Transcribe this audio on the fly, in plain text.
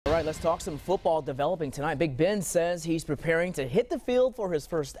right, let's talk some football developing tonight. Big Ben says he's preparing to hit the field for his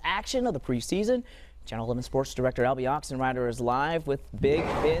first action of the preseason. Channel 11 Sports Director Albie Oxenrider is live with Big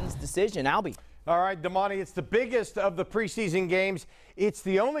Ben's decision. Albie. All right, Damani, it's the biggest of the preseason games. It's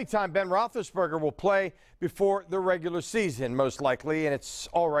the only time Ben Roethlisberger will play before the regular season, most likely, and it's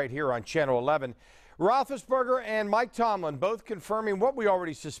all right here on Channel 11. Roethlisberger and Mike Tomlin both confirming what we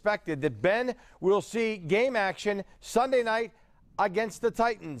already suspected, that Ben will see game action Sunday night against the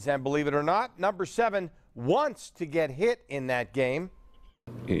Titans. And believe it or not, number 7 wants to get hit in that game.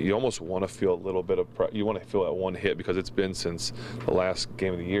 You almost want to feel a little bit of you want to feel that one hit because it's been since the last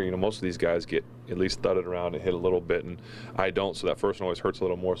game of the year. You know, most of these guys get at least thudded around and hit a little bit, and I don't, so that first one always hurts a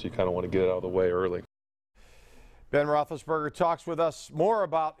little more, so you kind of want to get it out of the way early. Ben Roethlisberger talks with us more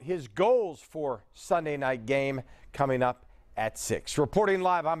about his goals for Sunday night game coming up at 6. Reporting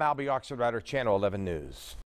live, I'm Albie Oxenrider, Channel 11 News.